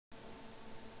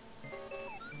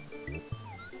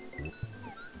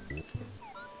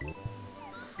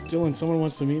Dylan, someone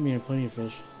wants to meet me at Plenty of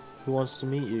Fish. Who wants to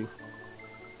meet you?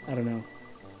 I don't know.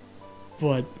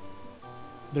 But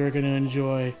they're going to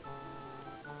enjoy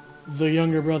the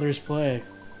younger brothers play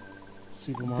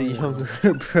Super Mario. The younger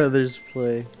brothers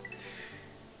play.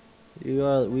 We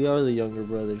are the younger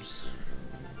brothers.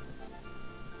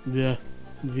 Yeah.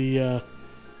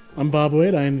 I'm Bob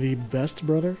Wade. I am the best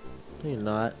brother. No, you're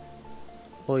not.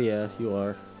 Oh yeah, you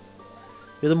are.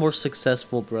 You're the more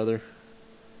successful brother.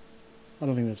 I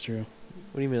don't think that's true.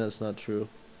 What do you mean that's not true?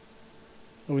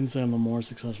 I wouldn't say I'm the more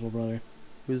successful brother.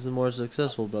 Who's the more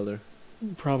successful brother?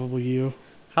 Probably you.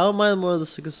 How am I the more the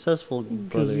successful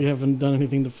Because brother? you haven't done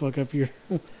anything to fuck up your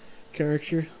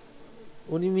character.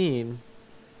 What do you mean?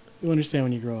 You'll understand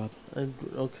when you grow up.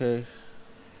 Okay.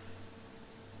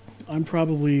 I'm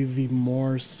probably the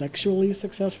more sexually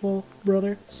successful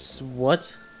brother.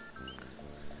 What?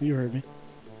 You heard me.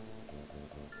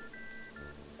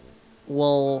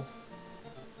 Well,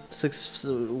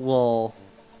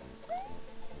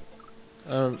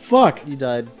 Fuck! you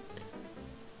died.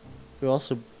 You're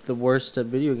also the worst at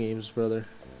video games, brother.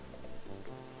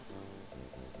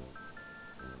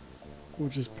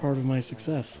 Which is part of my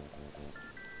success.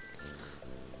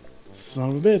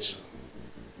 Son of a bitch.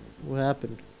 What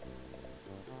happened?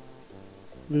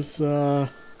 This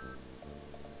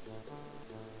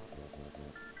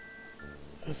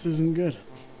isn't good.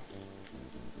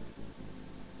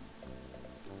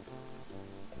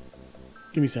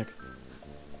 Give me a sec.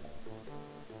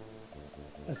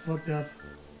 I fucked up.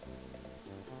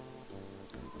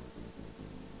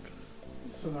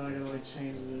 So now I gotta like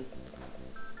change the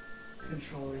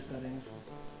controller settings.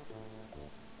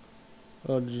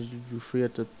 Oh, did you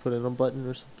forget to put in a button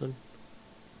or something?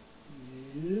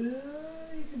 Yeah,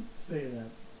 you can say that.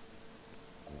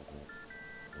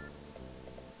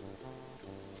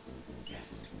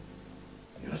 Yes.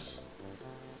 Yes.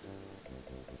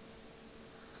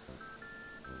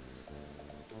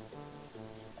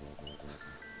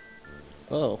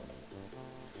 Oh.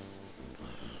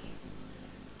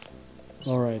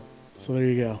 Alright, so there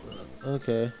you go.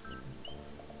 Okay.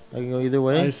 I can go either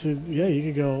way? I said, yeah, you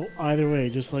could go either way,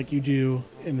 just like you do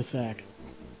in the sack.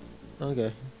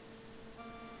 Okay.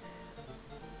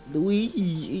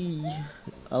 Luigi.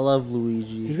 I love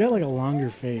Luigi. He's got like a longer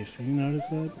face. Have you noticed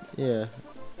that? Yeah.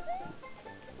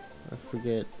 I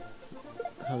forget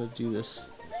how to do this.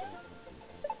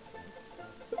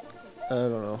 I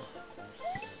don't know.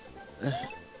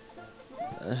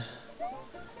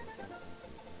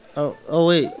 Oh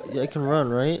wait, I can run,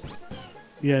 right?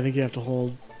 Yeah, I think you have to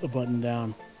hold a button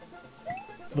down.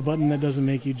 The button that doesn't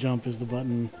make you jump is the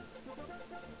button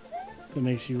that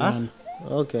makes you run.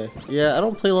 Okay. Yeah, I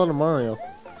don't play a lot of Mario.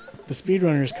 The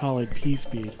speedrunners call it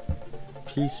P-speed.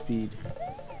 P-speed.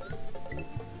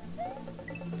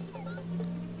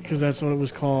 Because that's what it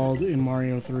was called in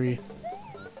Mario 3.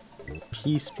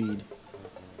 P-speed.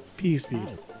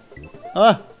 P-speed.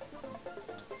 Ah!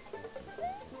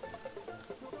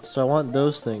 So I want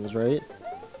those things, right?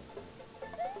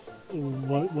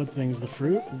 What things? The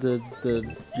fruit? The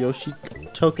Yoshi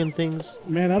token things?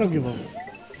 Man, I don't give a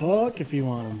fuck if you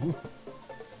want them.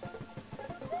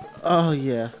 Oh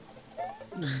yeah.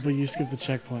 But you skip the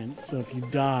checkpoint, so if you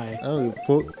die, I don't give a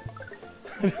fuck.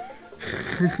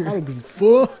 I don't give a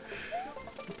fuck.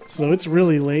 So it's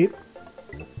really late.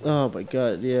 Oh my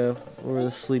god, yeah. We're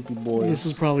the sleepy boys. This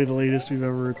is probably the latest we've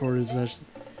ever recorded session.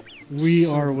 We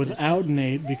Son are of a without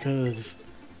Nate because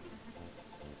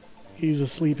he's a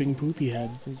sleeping poopy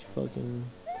head.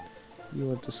 You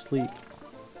went to sleep.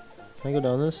 Can I go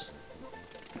down this?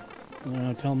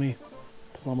 Tell me,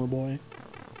 plumber boy.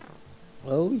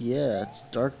 Oh yeah, it's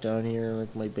dark down here,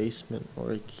 like my basement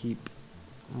where I keep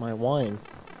my wine.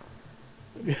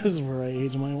 This is where I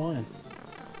age my wine.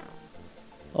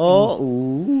 Oh,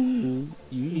 ooh,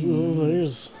 Oh,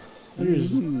 there's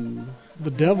ooh.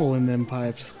 the devil in them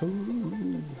pipes.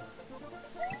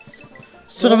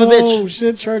 Son of a bitch! Oh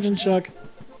shit, charging Chuck.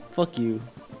 Fuck you.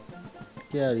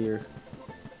 Get out of here.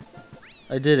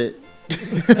 I did it.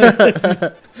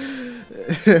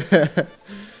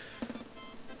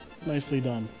 Nicely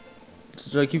done.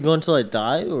 So do I keep going until I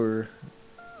die, or?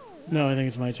 No, I think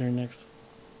it's my turn next.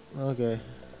 Okay.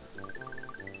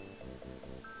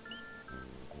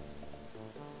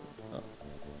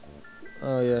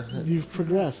 Oh yeah. You've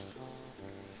progressed.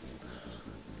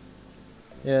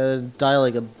 Yeah, die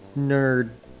like a nerd.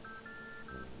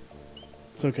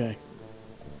 It's okay.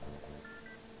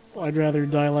 I'd rather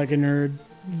die like a nerd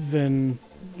than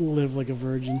live like a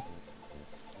virgin.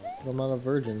 But I'm not a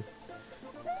virgin.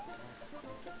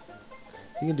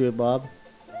 You can do it, Bob.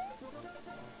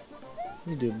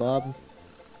 You can do it, Bob.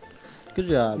 Good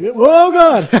job. Whoa,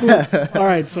 God! All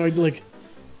right, so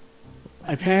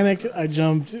I panicked. I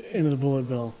jumped into the bullet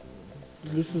bill.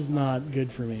 This is not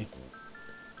good for me.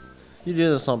 You do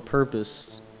this on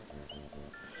purpose.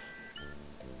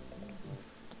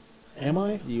 Am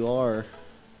I? You are.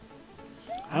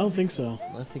 I don't think so.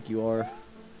 I think you are.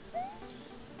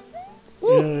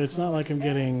 You know, it's not like I'm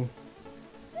getting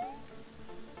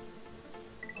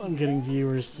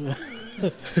viewers to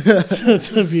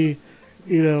be,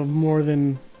 you know, more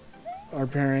than our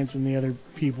parents and the other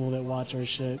people that watch our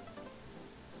shit.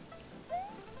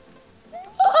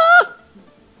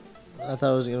 I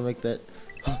thought I was gonna make that.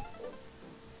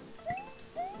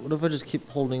 What if I just keep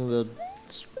holding the...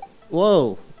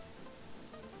 Whoa!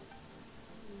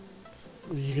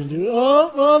 You can do it.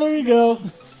 Oh, there you go.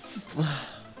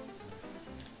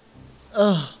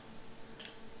 Ugh.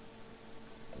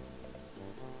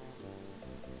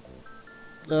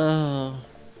 Are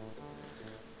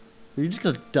you just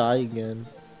gonna die again?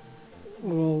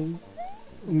 Well,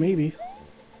 maybe.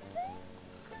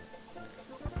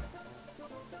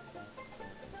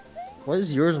 Why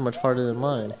is yours much harder than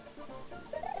mine?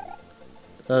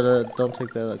 Don't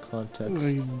take that out of context.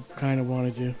 I kind of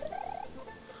wanted to.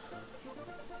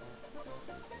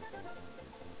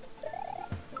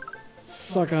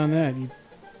 Suck on that, you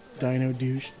dino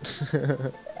douche.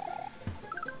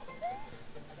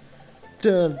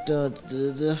 Dun, dun,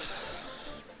 dun, dun.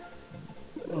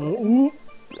 Ooh.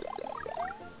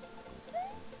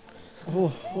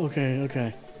 Oh,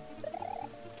 okay.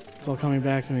 It's all coming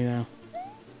back to me now.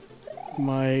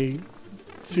 My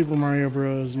Super Mario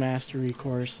Bros. Mastery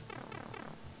course.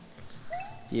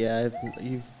 Yeah,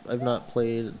 I've not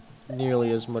played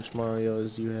nearly as much Mario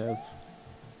as you have.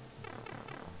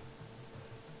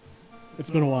 It's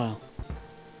been a while.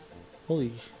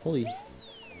 Holy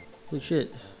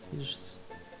shit!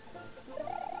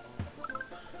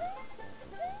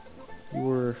 You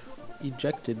were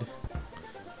ejected.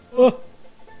 Oh,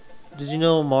 Did you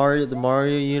know the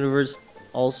Mario universe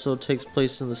also takes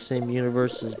place in the same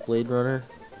universe as Blade Runner?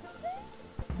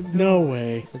 no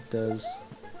way. It does.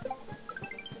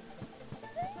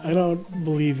 I don't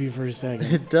believe you for a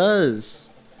second. It does.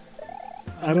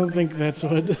 I don't think that's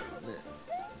what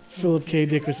Philip K.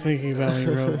 Dick was thinking about when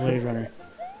he wrote Blade Runner.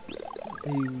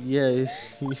 Yeah.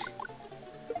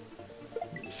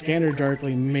 Scanner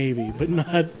Darkly, maybe, but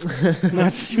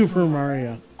not Super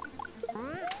Mario.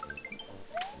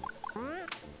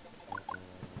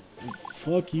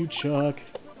 Fuck you, Chuck.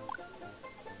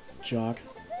 Jock.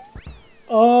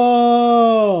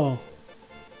 Oh!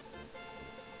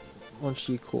 Aren't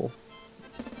you cool?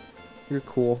 You're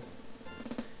cool.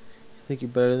 You think you're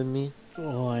better than me?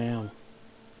 Oh, I am.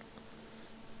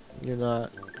 You're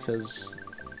not, because...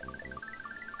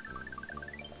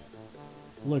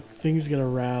 Look, things get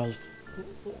aroused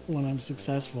when I'm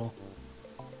successful.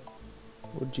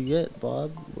 What'd you get,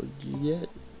 Bob? What'd you get?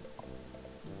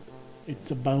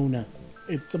 It's a boner.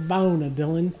 It's a boner,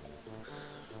 Dylan.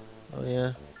 Oh,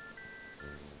 yeah.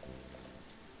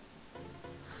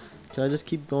 Can I just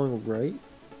keep going right?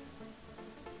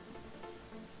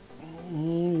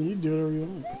 You do whatever you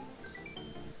want.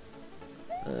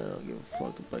 I don't give a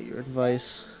fuck about your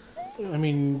advice. I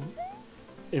mean,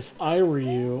 if I were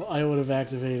you, I would have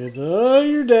activated the... Oh,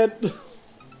 you're dead.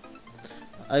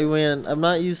 I'm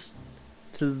not used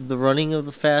to the running of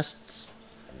the fasts.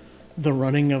 The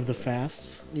running of the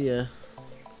fasts? Yeah.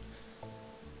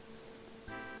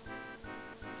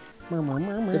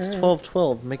 It's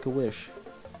 12/12. Make a wish.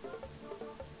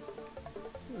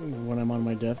 When I'm on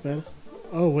my deathbed?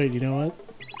 Oh, wait, you know what?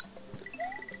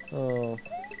 Oh.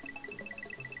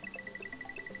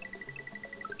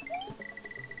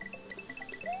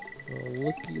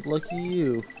 Oh, lucky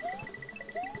you.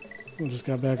 We just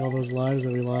got back all those lives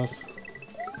that we lost.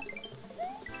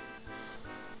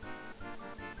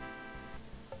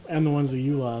 And the ones that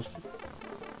you lost.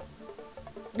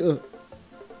 Ugh.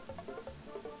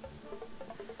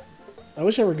 I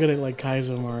wish I were good at, like,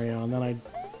 Kaizo Mario, and then I'd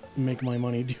make my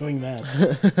money doing that.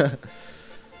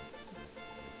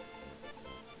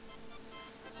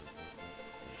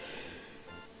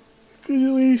 Could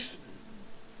at least...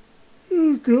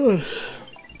 Oh, God.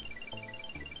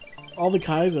 All the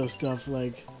Kaizo stuff,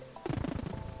 like...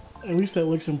 At least that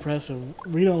looks impressive.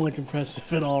 We don't look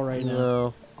impressive at all right now.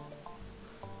 No.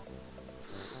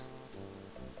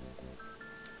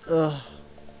 Ugh.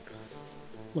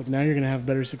 Look, now you're gonna have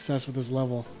better success with this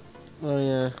level. Oh,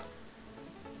 yeah.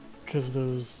 Because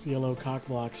those yellow cock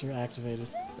blocks are activated.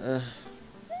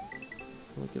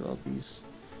 Look at all these.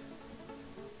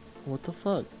 What the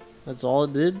fuck? That's all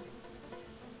it did?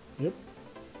 Yep.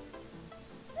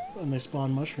 And they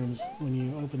spawn mushrooms when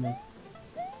you open them.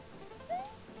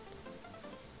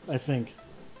 I think.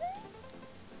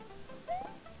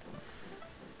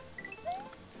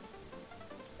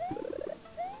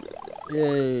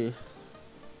 Yay.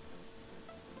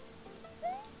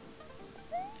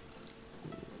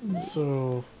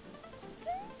 So,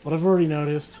 what I've already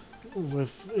noticed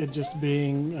with it just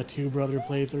being a two-brother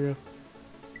playthrough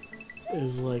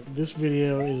is like this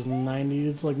video is 90.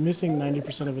 It's like missing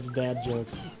 90% of its dad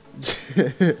jokes.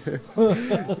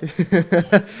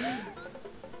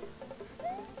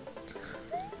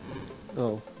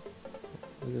 Oh,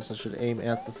 I guess I should aim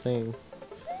at the thing.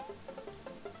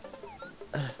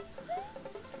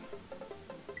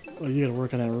 Well, you gotta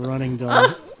work on that running,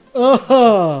 dog.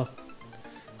 Oh!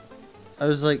 I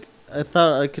was like, I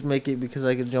thought I could make it because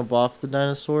I could jump off the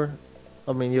dinosaur.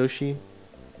 I mean Yoshi.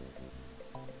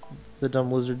 The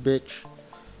dumb lizard bitch.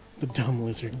 The dumb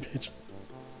lizard bitch.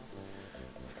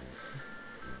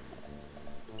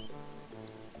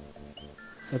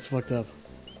 That's fucked up.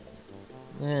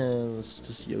 Yeah, it's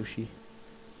just Yoshi.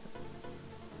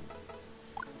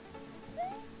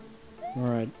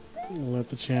 Alright, let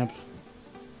the champ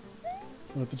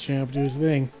do his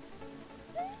thing.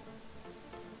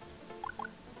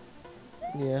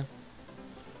 Yeah.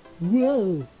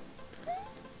 Whoa!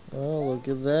 Oh, look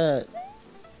at that.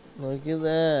 Look at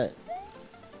that.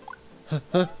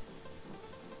 I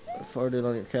farted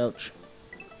on your couch.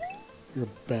 You're a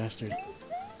bastard.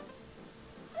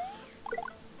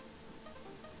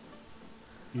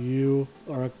 You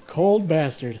are a cold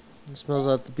bastard. It smells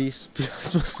like the beef.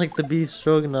 Smells like the beef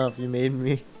stroganoff you made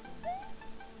me.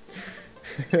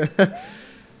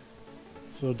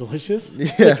 So delicious?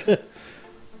 Yeah.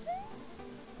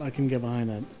 I can get behind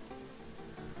that.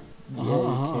 Yeah, you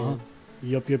can.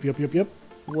 Yup, yup, yup, yup, yup.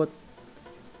 What?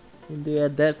 When they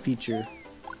add that feature?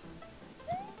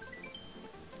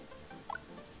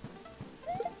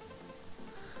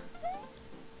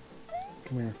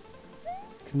 Come here.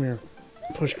 Come here.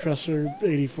 Push Crusher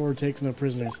 84 takes no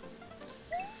prisoners.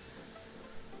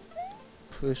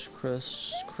 Push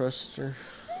cruster.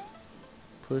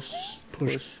 Push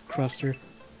Cruster.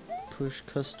 push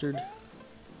custard.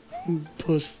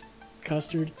 Push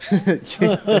custard.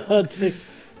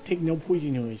 take no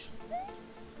poisoners.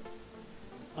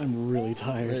 I'm really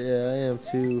tired. Yeah, I am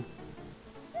too.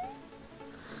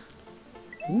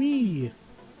 Wee!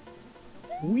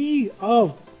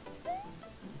 Oh!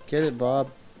 Get it, Bob.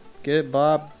 Get it,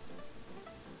 Bob.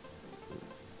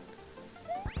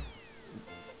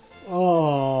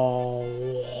 Oh!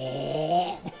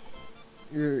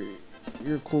 You're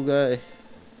a cool guy.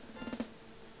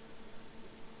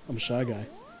 I'm a shy guy.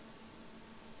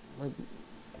 Like,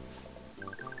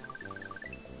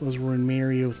 Those were in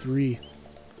Mario 3.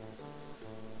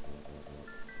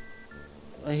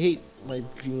 I hate my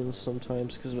jeans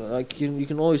sometimes because you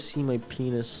can always see my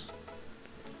penis.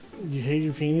 You hate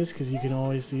your penis because you can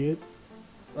always see it?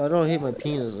 I don't hate my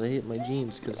penis. I hate my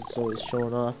jeans because it's always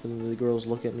showing off, and the girls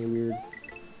look at me weird.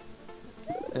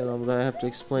 And I'm gonna have to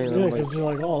explain. Yeah, I'm because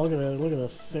like, they're like, oh, look at the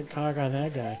thick cock on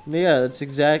that guy. yeah, that's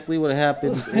exactly what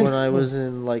happened when I was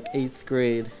in like 8th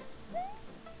grade.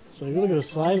 So look at the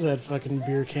size of that fucking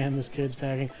beer can this kid's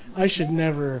packing. I should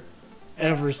never,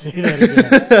 ever say that again.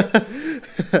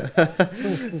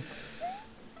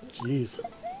 Jeez.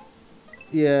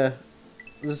 Yeah,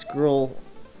 this girl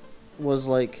was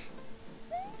like,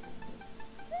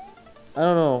 I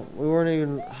don't know. We weren't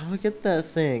even. How do I get that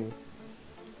thing?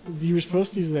 You were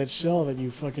supposed to use that shell that you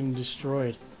fucking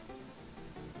destroyed.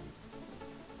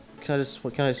 Can I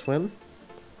swim? You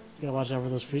gotta watch out for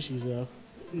those fishies, though.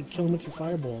 You kill them with your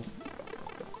fireballs.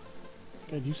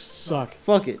 God, you suck.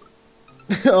 Fuck it.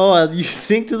 Oh, you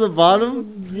sink to the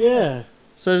bottom? Yeah.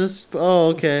 So I just. Oh,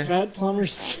 okay. Fat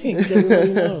plumbers sink,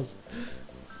 everybody knows.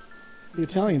 The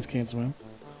Italians can't swim.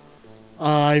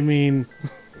 I mean,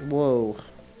 Whoa.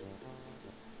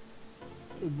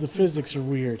 the physics are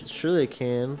weird. Sure they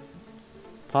can.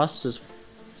 Pasta's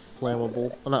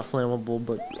flammable. Well, not flammable,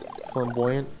 but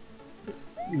flamboyant.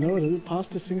 No,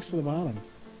 pasta sinks to the bottom.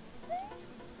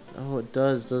 Oh, it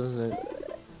does, doesn't it?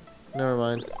 Never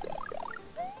mind.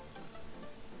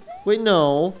 Wait,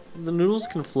 no. The noodles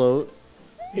can float.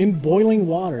 In boiling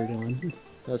water, Dylan.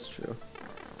 That's true.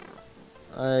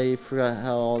 I forgot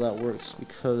how all that works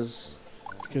because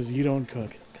Because you don't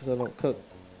cook. I don't cook.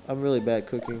 I'm really bad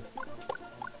cooking.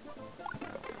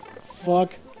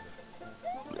 Fuck.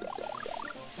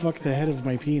 Fuck the head of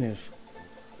my penis.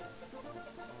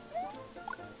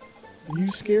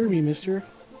 You scare me, mister.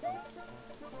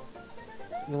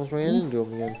 I almost ran into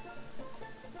him again.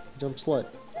 Dumb slut.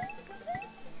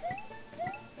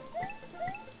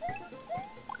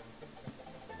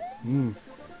 Hmm.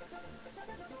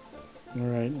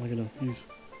 Alright, look at him. He's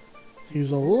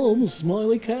He's a little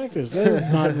smiley cactus. They're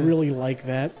not really like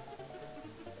that.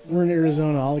 We're in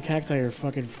Arizona. All the cacti are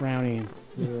fucking frowny,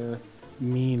 Yeah.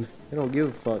 mean. They don't give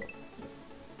a fuck.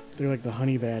 They're like the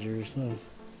honey badgers. So.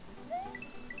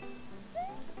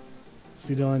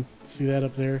 See, Dylan? See that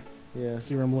up there? Yeah.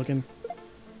 See where I'm looking?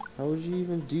 How would you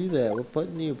even do that? What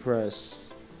button do you press?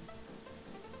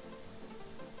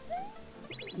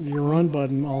 Your run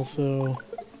button also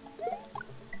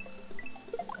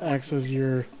acts as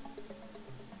your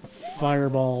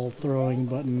fireball throwing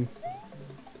button.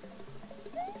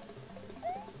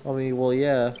 I mean, well,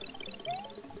 yeah.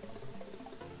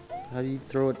 How do you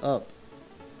throw it up?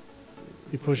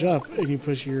 You push up and you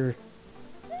push your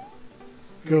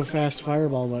go fast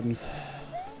fireball button.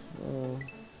 Oh.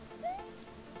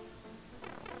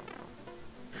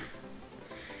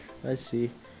 I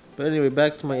see. But anyway,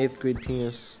 back to my 8th grade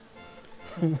penis.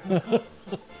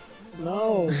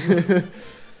 No.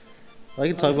 I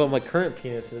can talk about my current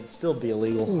penis and it'd still be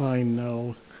illegal. I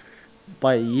know.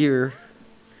 By a year.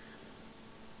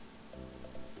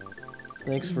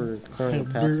 Thanks for A clearing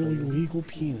the path. barely for me. legal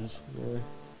penis Yeah.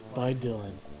 by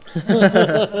Dylan.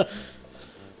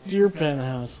 Dear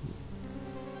Penthouse.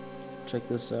 Check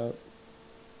this out.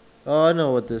 Oh, I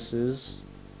know what this is.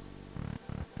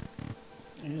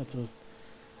 Yeah, it's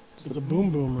a boom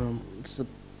boom room. It's the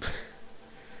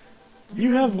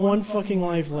You have one fucking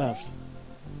life left.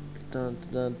 dun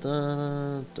dun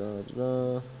dun dun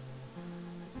dun. Look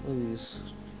at these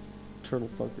turtle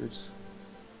fuckers.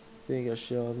 They ain't got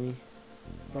shit on me.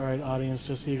 Alright, audience,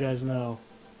 just so you guys know,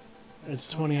 it's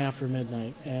 20 after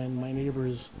midnight, and my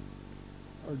neighbors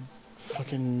are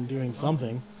fucking doing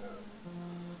something.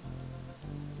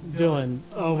 Dylan,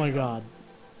 oh my god.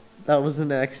 That was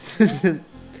an accident.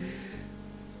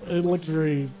 It looked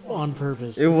very on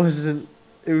purpose. It wasn't.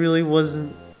 It really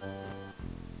wasn't.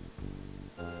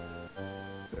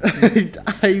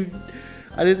 I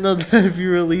didn't know that if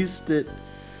you released it,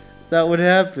 that would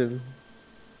happen.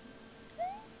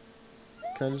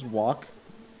 Can I just walk?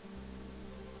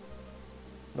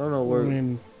 I don't know where. I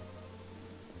mean,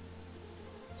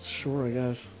 sure, I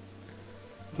guess.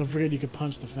 Don't forget you could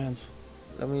punch the fence.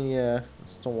 I mean, yeah. I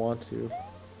just don't want to.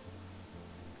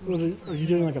 What are you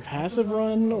doing, like a passive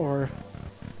run, or...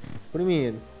 What do you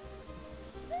mean?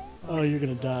 Oh, you're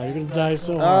gonna die. You're gonna die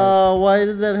so hard. Oh, why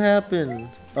did that happen?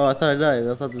 Oh, I thought I died.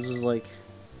 I thought this was like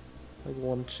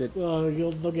one shit. They'll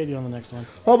get you on the next one.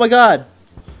 Oh my god!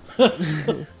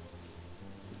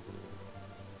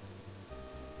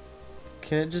 Can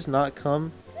it just not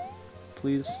come?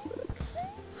 Please?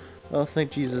 Oh, thank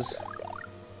Jesus.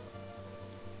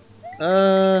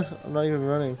 I'm not even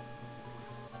running.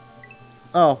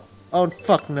 Oh. Oh,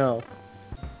 fuck no.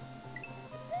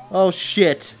 Oh,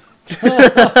 shit.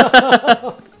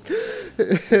 Aw.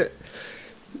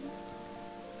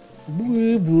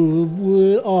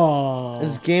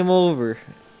 It's game over.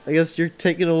 I guess you're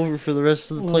taking over for the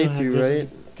rest of the playthrough, right?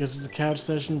 Guess it's a couch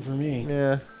session for me.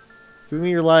 Yeah. Give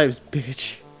me your lives,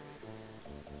 bitch.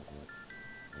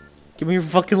 Give me your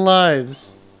fucking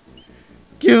lives.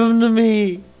 Give them to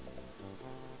me.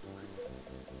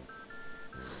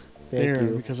 Thank There,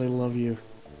 you. because I love you.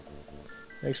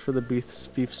 Thanks for the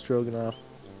beef stroganoff.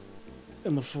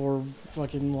 And the 4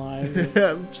 fucking lives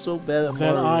I'm so bad at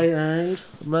that Mario. I earned.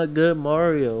 I'm not good at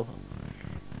Mario.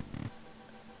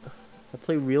 I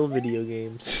play real video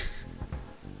games.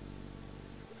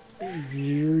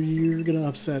 You're gonna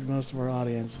upset most of our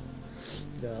audience.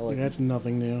 Yeah, Like, that's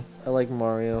nothing new. I like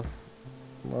Mario.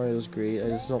 Mario's great. I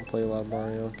just don't play a lot of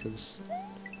Mario because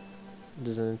it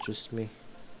doesn't interest me.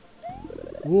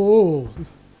 Whoa!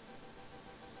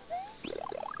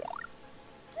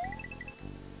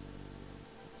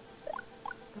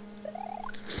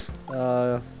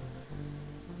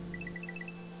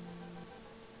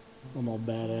 I'm all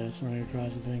badass running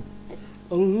across the thing.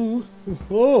 Oh!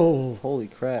 Oh! Holy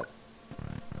crap.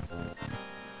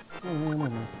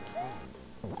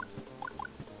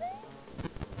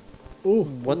 Oh!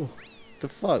 What the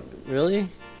fuck? Really?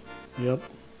 Yep.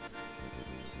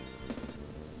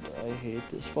 I hate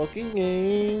this fucking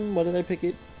game. Why did I pick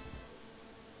it?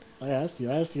 I asked you.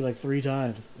 I asked you like 3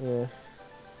 times. Yeah.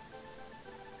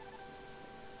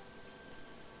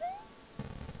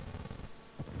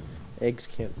 Eggs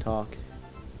can't talk.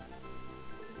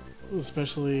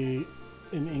 Especially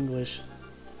in English.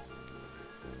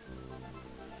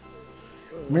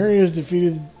 Mario's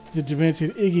defeated the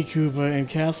demented Iggy Koopa in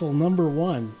Castle Number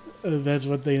 1. That's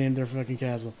what they named their fucking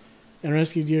castle. And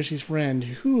rescued Yoshi's friend,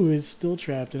 who is still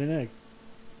trapped in an egg.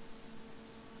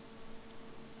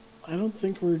 I don't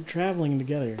think we're traveling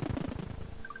together.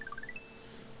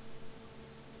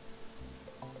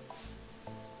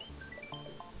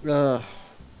 No.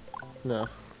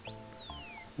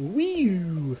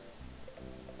 Wee.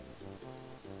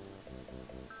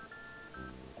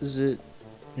 Is it?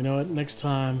 You know what? Next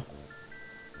time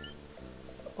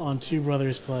on Two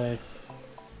Brothers Play. Is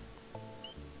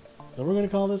that what we're gonna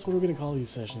call this? What are we gonna call these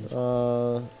sessions?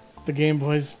 The Game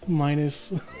Boys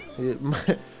minus Yeah.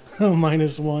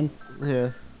 minus one.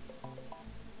 Yeah.